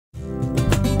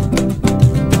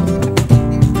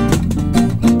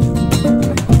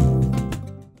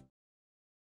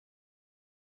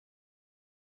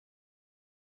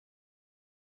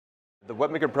The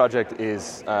Webmaker project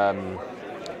is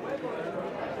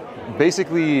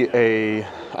basically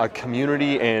a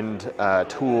community and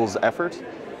tools effort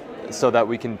so that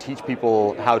we can teach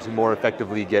people how to more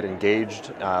effectively get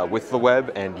engaged with the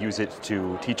web and use it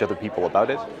to teach other people about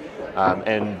it.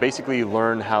 And basically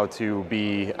learn how to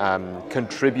be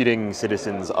contributing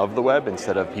citizens of the web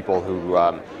instead of people who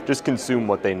just consume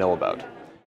what they know about.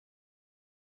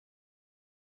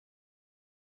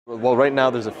 Well, right now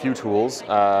there's a few tools.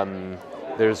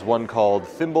 There's one called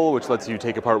Thimble, which lets you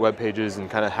take apart web pages and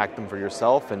kind of hack them for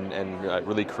yourself and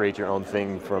really create your own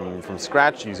thing from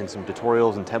scratch using some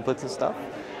tutorials and templates and stuff.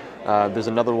 There's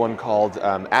another one called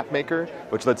Appmaker,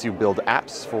 which lets you build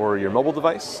apps for your mobile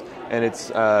device, and it's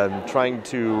trying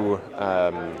to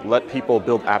let people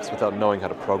build apps without knowing how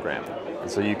to program. And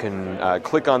so you can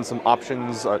click on some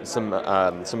options,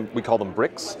 we call them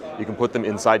bricks. You can put them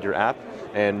inside your app,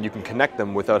 and you can connect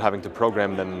them without having to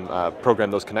program them,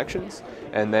 program those connections.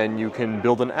 And then you can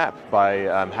build an app by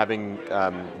having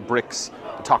bricks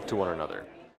talk to one another.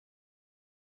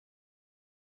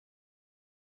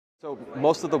 So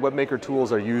most of the Webmaker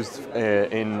tools are used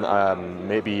in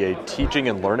maybe a teaching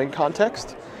and learning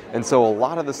context. And so a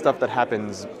lot of the stuff that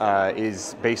happens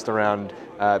is based around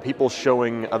people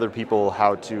showing other people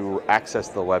how to access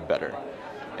the web better.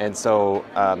 And so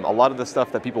a lot of the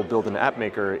stuff that people build in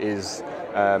Appmaker is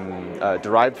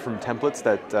derived from templates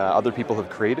that other people have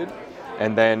created.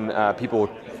 And then people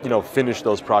finish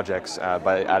those projects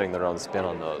by adding their own spin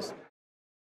on those.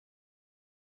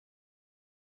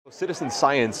 Citizen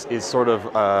science is sort of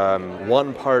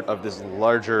one part of this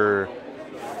larger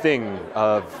thing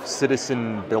of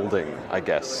citizen building, I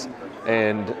guess,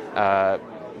 and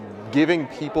giving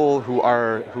people who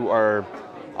are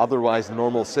otherwise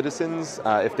normal citizens,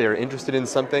 if they are interested in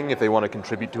something, if they want to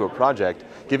contribute to a project,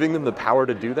 giving them the power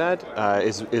to do that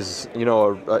is it's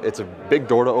a big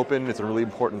door to open. It's a really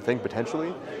important thing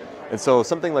potentially. And so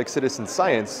something like citizen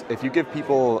science, if you give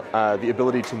people the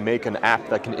ability to make an app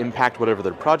that can impact whatever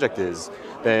their project is,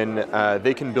 then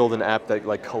they can build an app that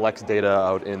collects data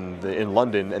out in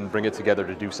London and bring it together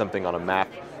to do something on a map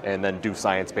and then do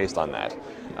science based on that.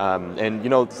 And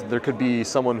there could be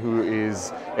someone who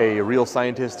is a real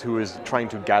scientist who is trying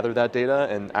to gather that data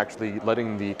and actually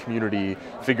letting the community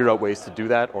figure out ways to do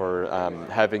that, or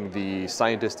having the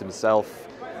scientist himself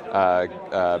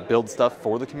build stuff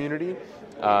for the community.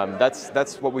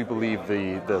 That's what we believe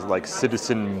the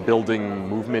citizen building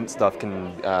movement stuff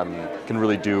can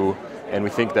really do, and we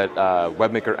think that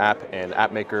Webmaker app and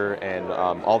Appmaker and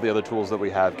all the other tools that we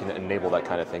have can enable that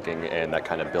kind of thinking and that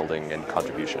kind of building and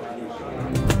contribution.